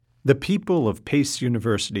The people of Pace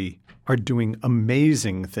University are doing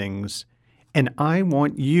amazing things, and I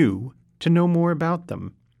want you to know more about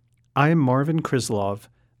them. I am Marvin Krislov,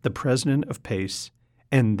 the president of Pace,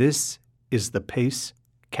 and this is the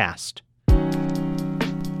PaceCast.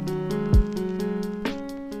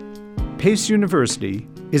 Pace University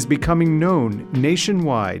is becoming known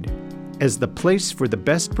nationwide as the place for the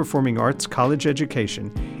best performing arts college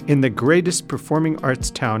education in the greatest performing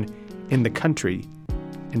arts town in the country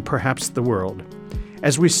and perhaps the world.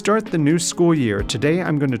 As we start the new school year, today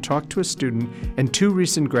I'm going to talk to a student and two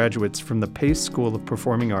recent graduates from the Pace School of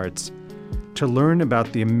Performing Arts to learn about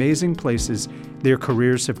the amazing places their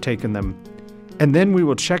careers have taken them. And then we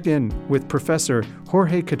will check in with Professor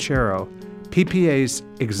Jorge Cachero, PPA's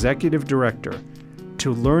executive director,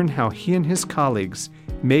 to learn how he and his colleagues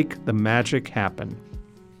make the magic happen.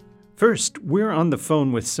 First, we're on the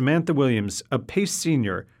phone with Samantha Williams, a Pace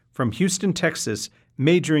senior from Houston, Texas,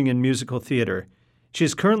 majoring in musical theater. She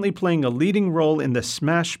is currently playing a leading role in the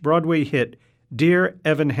smash Broadway hit, Dear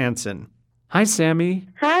Evan Hansen. Hi, Sammy.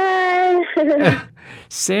 Hi.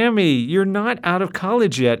 Sammy, you're not out of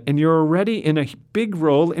college yet, and you're already in a big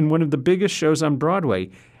role in one of the biggest shows on Broadway.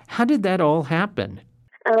 How did that all happen?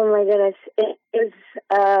 Oh, my goodness. It was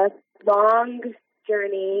a long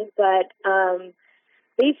journey, but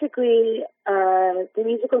basically the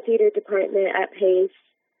musical theater department at Pace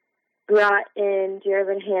brought in Dear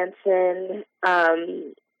Evan Hansen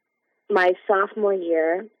my sophomore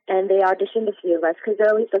year, and they auditioned a few of us because they're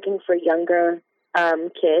always looking for younger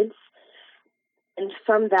kids. And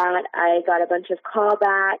from that, I got a bunch of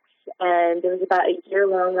callbacks, and it was about a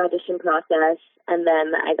year-long audition process, and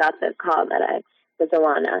then I got the call that I was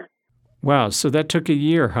Alana. Wow, so that took a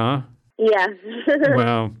year, huh? Yeah.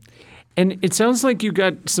 Wow. And it sounds like you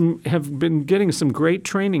have been getting some great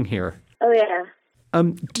training here. Oh, yeah.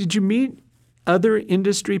 Did you meet other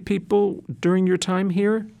industry people during your time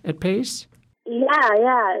here at Pace?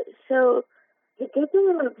 Yeah. So the good thing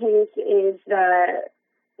about Pace is that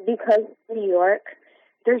because New York,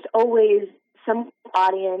 there's always some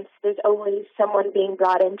audience. There's always someone being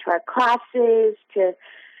brought into our classes to,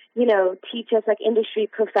 teach us like industry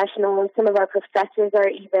professionals. Some of our professors are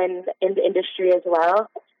even in the industry as well.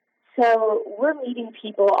 So we're meeting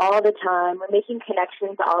people all the time. We're making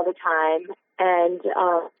connections all the time. And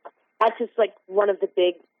that's just like one of the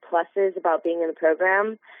big pluses about being in the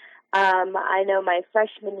program. I know my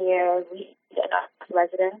freshman year, we did an arts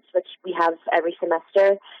residence, which we have every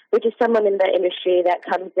semester, which is someone in the industry that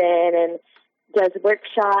comes in and does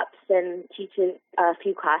workshops and teaches a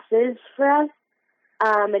few classes for us.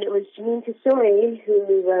 And it was Janine Tesori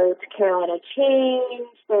who wrote Carolina Change,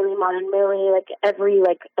 Fairly Modern Millie, like every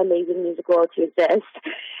amazing musical to exist.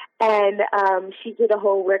 And she did a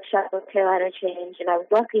whole workshop with Carolina Change, and I was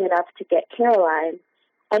lucky enough to get Caroline.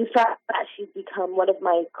 And from that, she's become one of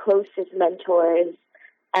my closest mentors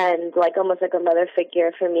and almost like a mother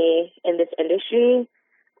figure for me in this industry,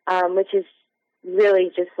 which is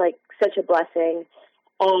really just such a blessing.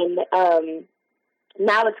 And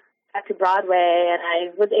now it's back to Broadway, and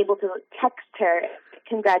I was able to text her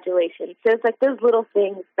congratulations. So it's those little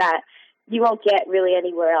things that you won't get really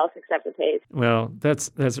anywhere else except for Pace. Well, that's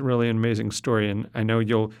really an amazing story, and I know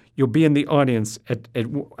you'll be in the audience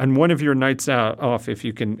on one of your nights off if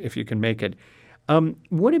you can make it.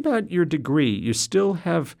 What about your degree? You still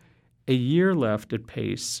have a year left at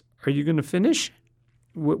Pace. Are you going to finish?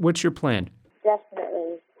 What's your plan?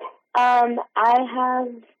 Definitely.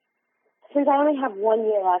 Since I only have 1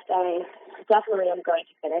 year left, I definitely am going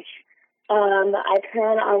to finish. I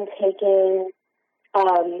plan on taking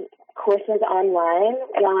courses online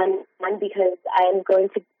because I am going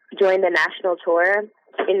to join the national tour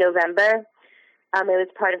in November. It was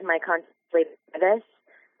part of my contract for this.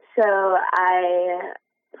 So I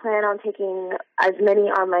plan on taking as many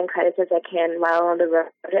online credits as I can while on the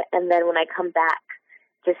road, and then when I come back,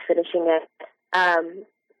 just finishing it.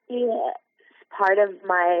 Part of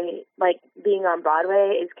my being on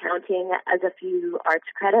Broadway is counting as a few arts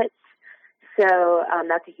credits, so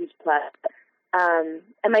that's a huge plus. And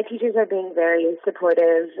my teachers are being very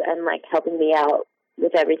supportive and helping me out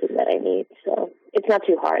with everything that I need, so it's not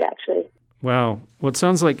too hard actually. Wow. Well, it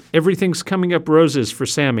sounds like everything's coming up roses for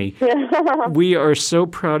Sammy. We are so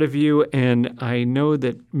proud of you, and I know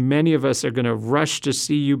that many of us are going to rush to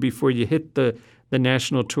see you before you hit the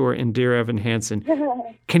national tour in Dear Evan Hansen.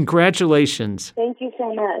 Congratulations. Thank you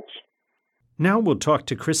so much. Now we'll talk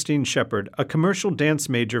to Christine Shepard, a commercial dance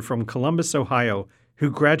major from Columbus, Ohio, who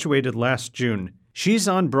graduated last June. She's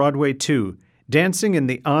on Broadway, too, dancing in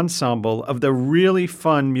the ensemble of the really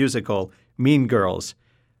fun musical Mean Girls.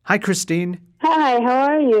 Hi, Christine. Hi, how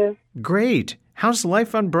are you? Great. How's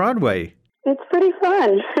life on Broadway? It's pretty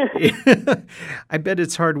fun. I bet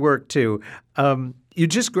it's hard work, too. You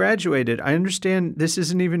just graduated. I understand this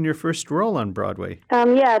isn't even your first role on Broadway.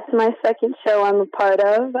 Yeah, it's my second show I'm a part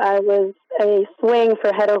of. I was a swing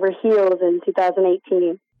for Head Over Heels in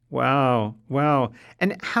 2018. Wow.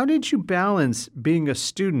 And how did you balance being a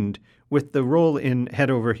student with the role in Head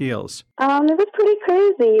Over Heels? It was pretty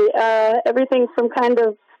crazy. Everything from kind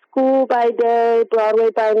of school by day, Broadway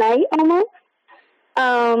by night almost.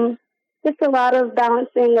 Just a lot of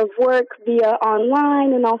balancing of work via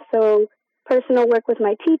online and also personal work with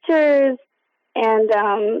my teachers.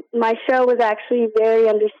 And my show was actually very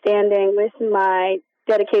understanding with my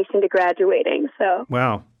dedication to graduating. So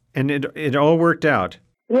wow. And it all worked out.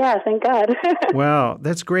 Yeah, thank God. Wow,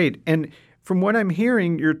 that's great. And from what I'm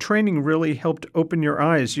hearing, your training really helped open your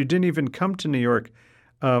eyes. You didn't even come to New York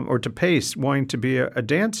or to Pace wanting to be a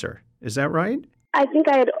dancer. Is that right? I think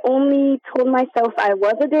I had only told myself I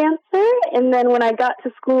was a dancer. And then when I got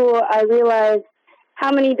to school, I realized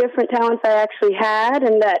how many different talents I actually had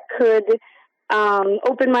and that could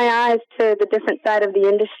open my eyes to the different side of the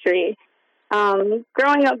industry.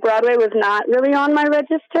 Growing up, Broadway was not really on my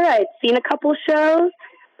register. I'd seen a couple shows,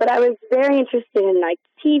 but I was very interested in like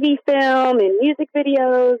TV film and music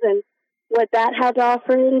videos and what that had to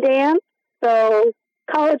offer in dance. So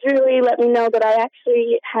college really let me know that I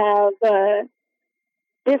actually have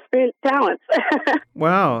different talents.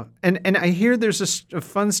 Wow. And I hear there's a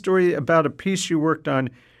fun story about a piece you worked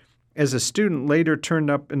on as a student later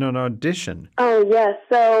turned up in an audition. Oh, yes.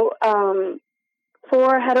 So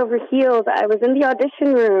for Head Over Heels, I was in the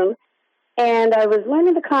audition room and I was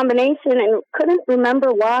learning the combination and couldn't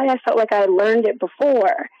remember why I felt like I had learned it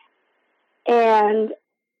before. And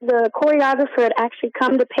the choreographer had actually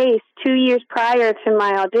come to Pace 2 years prior to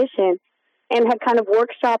my audition and had kind of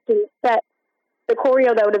workshopped and set the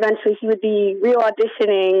choreo that he would be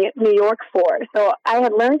re-auditioning New York for. So I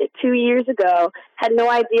had learned it 2 years ago, had no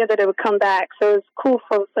idea that it would come back. So it was a cool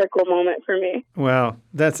full circle moment for me. Wow,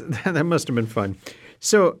 that must have been fun.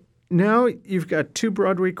 So now you've got 2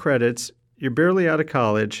 Broadway credits. You're barely out of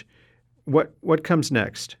college. What comes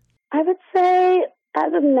next? I would say,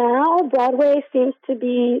 as of now, Broadway seems to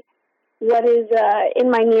be what is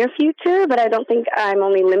in my near future, but I don't think I'm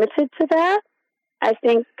only limited to that. I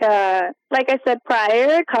think, like I said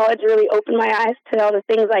prior, college really opened my eyes to all the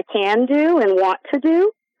things I can do and want to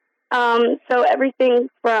do. So everything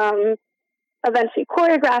from eventually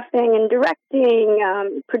choreographing and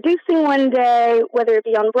directing, producing one day, whether it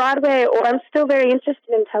be on Broadway or I'm still very interested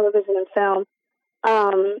in television and film.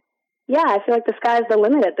 Yeah, I feel like the sky's the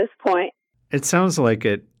limit at this point. It sounds like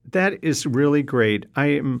it. That is really great. I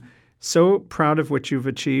am so proud of what you've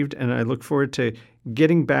achieved, and I look forward to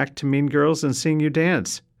getting back to Mean Girls and seeing you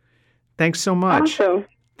dance. Thanks so much. Awesome.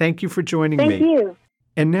 Thank you for joining me. Thank you.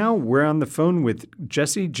 And now we're on the phone with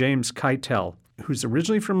Jesse James Keitel, who's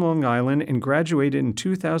originally from Long Island and graduated in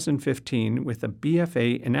 2015 with a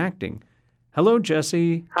BFA in acting. Hello,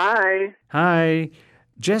 Jesse. Hi. Hi.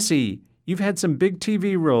 Jesse, you've had some big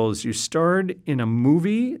TV roles. You starred in a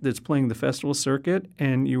movie that's playing the festival circuit,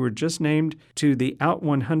 and you were just named to the Out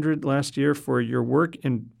 100 last year for your work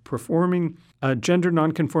in performing gender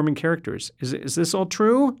nonconforming characters. Is this all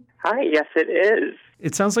true? Hi, yes, it is.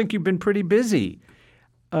 It sounds like you've been pretty busy.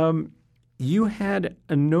 You had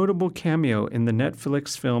a notable cameo in the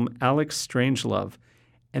Netflix film Alex Strangelove,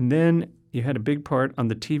 and then you had a big part on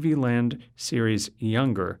the TV Land series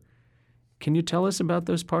Younger. Can you tell us about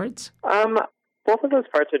those parts? Both of those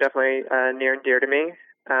parts are definitely near and dear to me.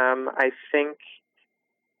 I think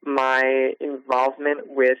my involvement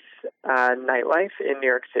with nightlife in New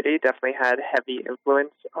York City definitely had heavy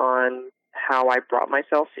influence on how I brought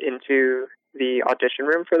myself into the audition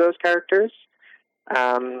room for those characters.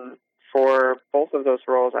 For both of those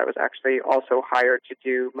roles, I was actually also hired to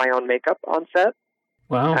do my own makeup on set.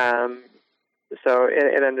 Wow. So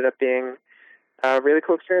it ended up being a really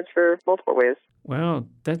cool experience for multiple ways. Wow,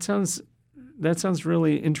 that sounds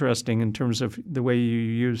really interesting in terms of the way you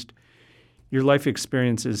used your life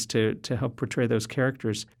experiences to help portray those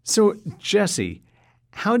characters. So, Jesse,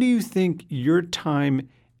 how do you think your time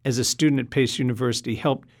as a student at Pace University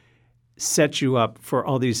helped set you up for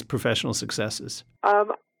all these professional successes?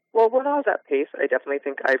 Well, when I was at Pace, I definitely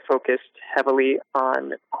think I focused heavily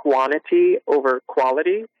on quantity over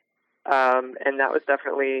quality. And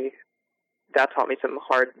that taught me some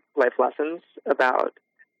hard life lessons about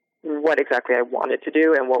what exactly I wanted to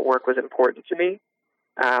do and what work was important to me.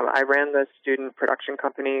 I ran the student production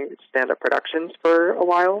company, Stand Up Productions, for a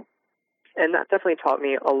while. And that definitely taught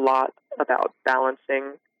me a lot about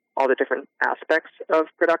balancing all the different aspects of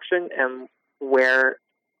production and where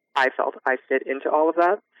I felt I fit into all of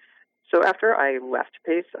that. So after I left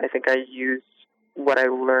Pace, I think I used what I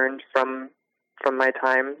learned from my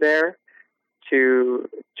time there to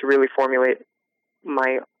really formulate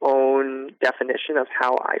my own definition of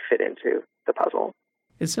how I fit into the puzzle.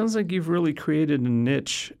 It sounds like you've really created a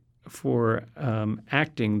niche for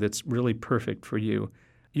acting that's really perfect for you.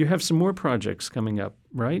 You have some more projects coming up,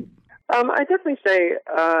 right? I definitely say,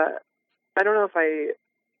 I don't know if I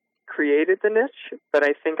created the niche, but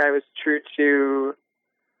I think I was true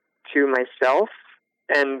to myself,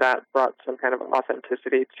 and that brought some kind of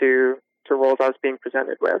authenticity to roles I was being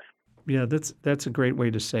presented with. Yeah, that's a great way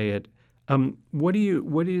to say it. What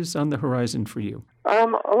is on the horizon for you? A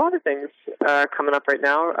lot of things coming up right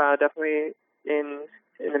now. Definitely in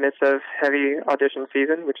the midst of heavy audition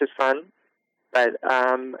season, which is fun. But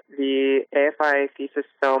the AFI thesis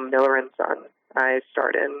film Miller and Son, I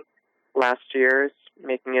starred in last year, is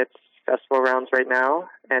making its festival rounds right now,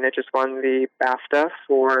 and it just won the BAFTA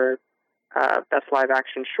for Best Live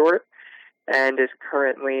Action Short, and is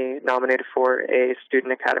currently nominated for a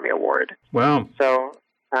Student Academy Award. Wow! So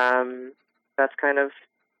that's kind of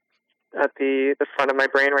at the front of my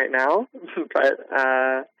brain right now. But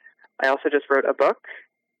I also just wrote a book,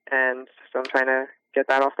 and so I'm trying to get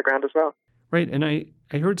that off the ground as well. Right, and I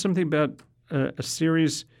heard something about a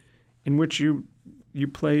series in which you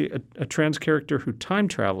play a trans character who time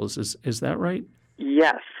travels. Is that right?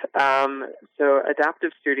 Yes. So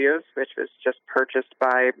Adaptive Studios, which was just purchased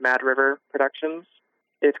by Mad River Productions,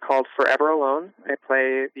 it's called Forever Alone. I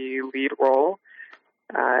play the lead role,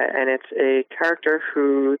 and it's a character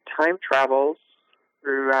who time travels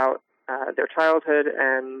throughout their childhood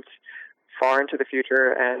and far into the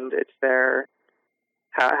future, and it's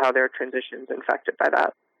how their transition's infected by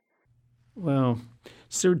that. Wow.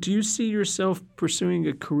 So do you see yourself pursuing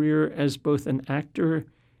a career as both an actor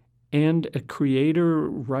and a creator,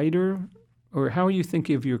 writer? Or how are you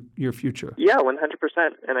thinking of your future? Yeah, 100%.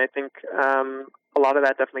 And I think a lot of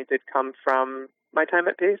that definitely did come from my time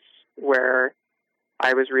at Pace, where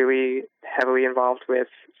I was really heavily involved with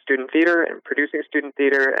student theater and producing student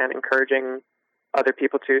theater and encouraging other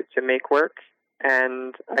people to make work.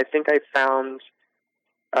 And I think I found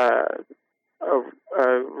a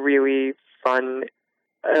really fun,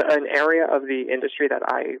 an area of the industry that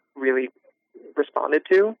I really responded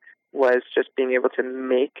to was just being able to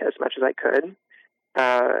make as much as I could.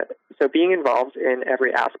 So being involved in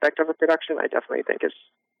every aspect of a production, I definitely think is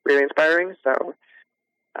really inspiring. So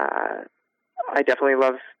I definitely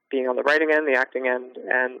love being on the writing end, the acting end,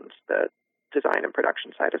 and the design and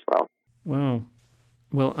production side as well. Wow.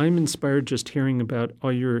 Well, I'm inspired just hearing about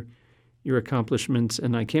all your accomplishments,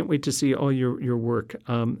 and I can't wait to see all your work.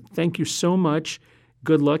 Thank you so much.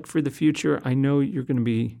 Good luck for the future. I know you're going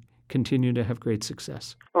to continue to have great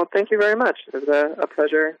success. Well, thank you very much. It was a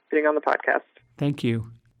pleasure being on the podcast. Thank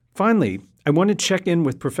you. Finally, I want to check in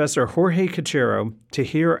with Professor Jorge Cachero to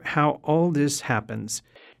hear how all this happens.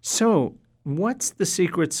 So, what's the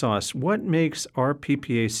secret sauce? What makes our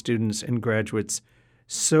PPA students and graduates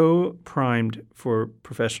so primed for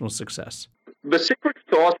professional success? The secret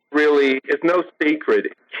sauce really is no secret.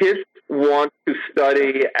 Kids want to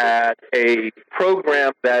study at a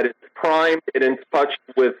program that is primed and in touch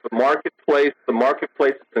with the marketplace. The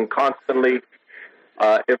marketplace is in constantly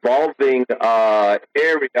evolving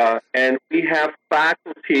area, and we have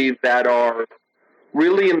faculty that are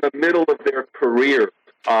really in the middle of their careers.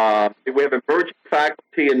 We have emerging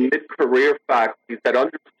faculty and mid-career faculty that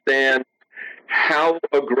understand how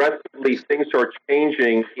aggressively things are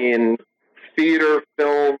changing in theater,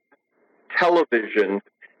 film, television,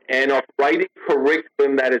 and are writing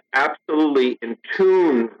curriculum that is absolutely in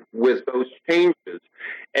tune with those changes.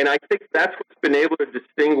 And I think that's what's been able to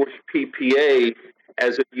distinguish PPA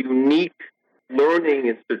as a unique learning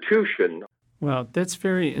institution. Well, that's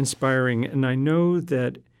very inspiring. And I know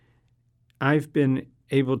that I've been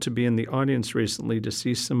able to be in the audience recently to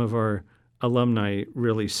see some of our alumni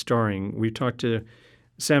really starring. We talked to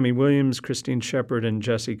Sammy Williams, Christine Shepard, and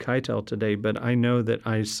Jesse Keitel today, but I know that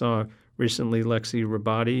I saw recently Lexi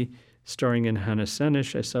Rabati starring in Hannah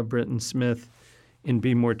Senish. I saw Britton Smith in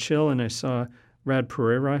Be More Chill, and I saw Rad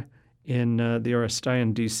Pereira in The Aristide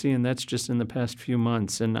in D.C., and that's just in the past few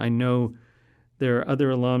months. And I know there are other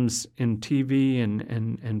alums in TV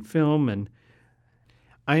and film, and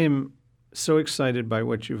I am so excited by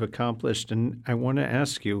what you've accomplished, and I want to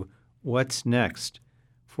ask you, what's next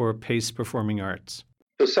for Pace Performing Arts?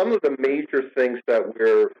 So some of the major things that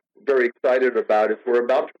we're very excited about is we're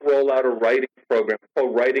about to roll out a writing program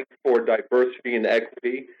called Writing for Diversity and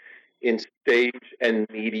Equity in Stage and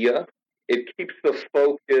Media. It keeps the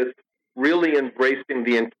focus really embracing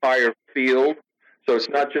the entire field So it's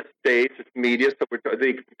not just stage, it's media. So we're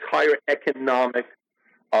the entire economic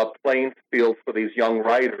playing field for these young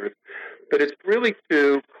writers. But it's really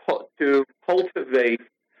to cultivate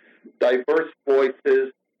diverse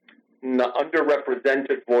voices,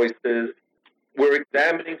 underrepresented voices. We're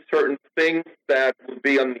examining certain things that would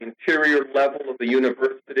be on the interior level of the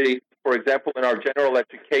university. For example, in our general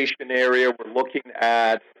education area, we're looking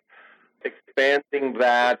at expanding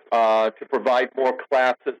that to provide more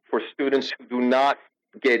classes for students who do not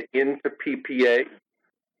get into PPA.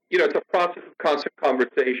 You know, it's a process of constant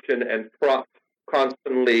conversation and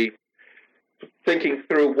constantly thinking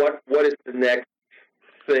through what is the next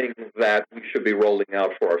thing that we should be rolling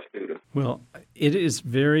out for our students. Well, it is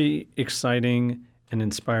very exciting and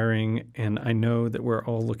inspiring, and I know that we're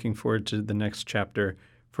all looking forward to the next chapter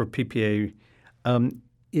for PPA.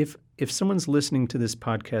 If someone's listening to this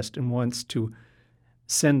podcast and wants to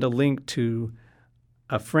send a link to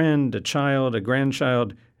a friend, a child, a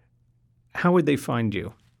grandchild, how would they find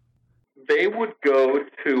you? They would go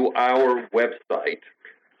to our website.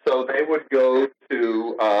 So they would go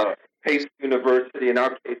to Pace University. In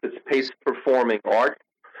our case, it's Pace Performing Arts.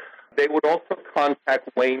 They would also contact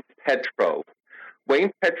Wayne Petro.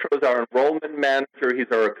 Wayne Petro is our enrollment manager.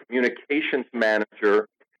 He's our communications manager.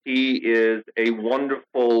 He is a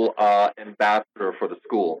wonderful ambassador for the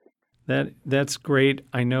school. That's great.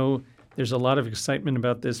 I know there's a lot of excitement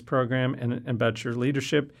about this program and about your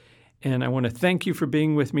leadership. And I want to thank you for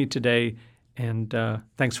being with me today. And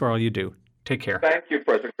thanks for all you do. Take care. Thank you,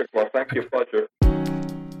 President Krislov. Thank you. Pleasure.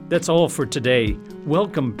 That's all for today.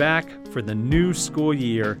 Welcome back for the new school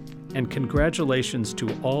year. And congratulations to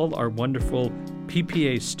all our wonderful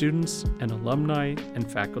PPA students and alumni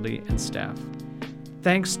and faculty and staff.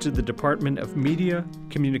 Thanks to the Department of Media,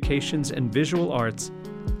 Communications, and Visual Arts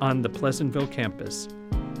on the Pleasantville campus,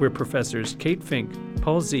 where Professors Kate Fink,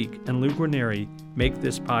 Paul Zeke, and Lou Guarneri make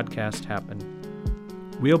this podcast happen.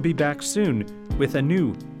 We'll be back soon with a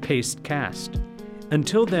new PaceCast.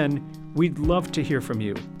 Until then, we'd love to hear from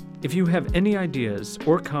you. If you have any ideas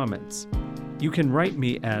or comments, you can write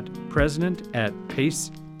me at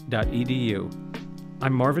president@pace.edu.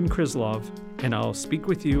 I'm Marvin Krislov, and I'll speak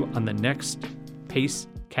with you on the next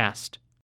PaceCast.